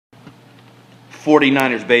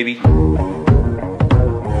49ers, baby.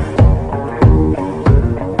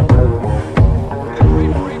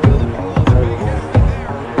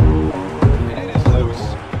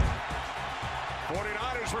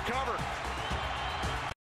 Recover.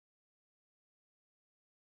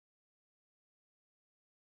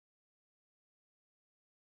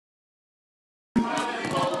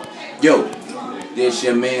 Yo, this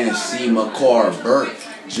your man C. McCar Burke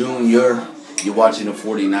Jr. You're watching the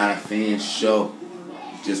 49 Fans Show.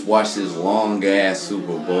 Just watch this long ass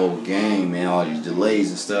Super Bowl game, man. All these delays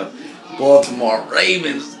and stuff. Baltimore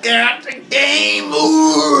Ravens got the game.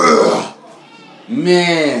 Ooh,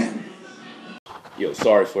 man. Yo,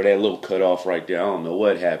 sorry for that little cutoff right there. I don't know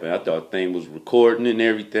what happened. I thought the thing was recording and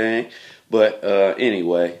everything. But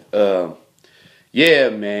anyway, yeah,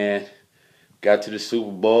 man. Got to the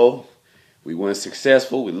Super Bowl. We weren't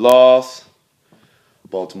successful. We lost.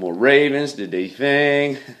 Baltimore Ravens did their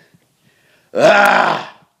thing.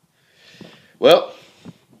 Well,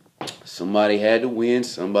 somebody had to win.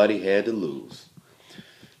 Somebody had to lose.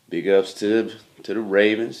 Big ups to the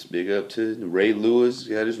Ravens. Big up to Ray Lewis.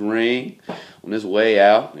 Got his ring on his way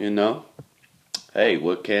out, you know. Hey,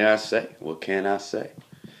 what can I say? What can I say?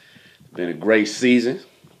 Been a great season.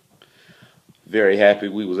 Very happy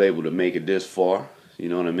we was able to make it this far. You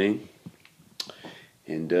know what I mean?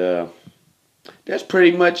 And that's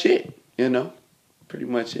pretty much it, you know. Pretty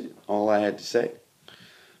much it. All I had to say,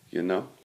 you know.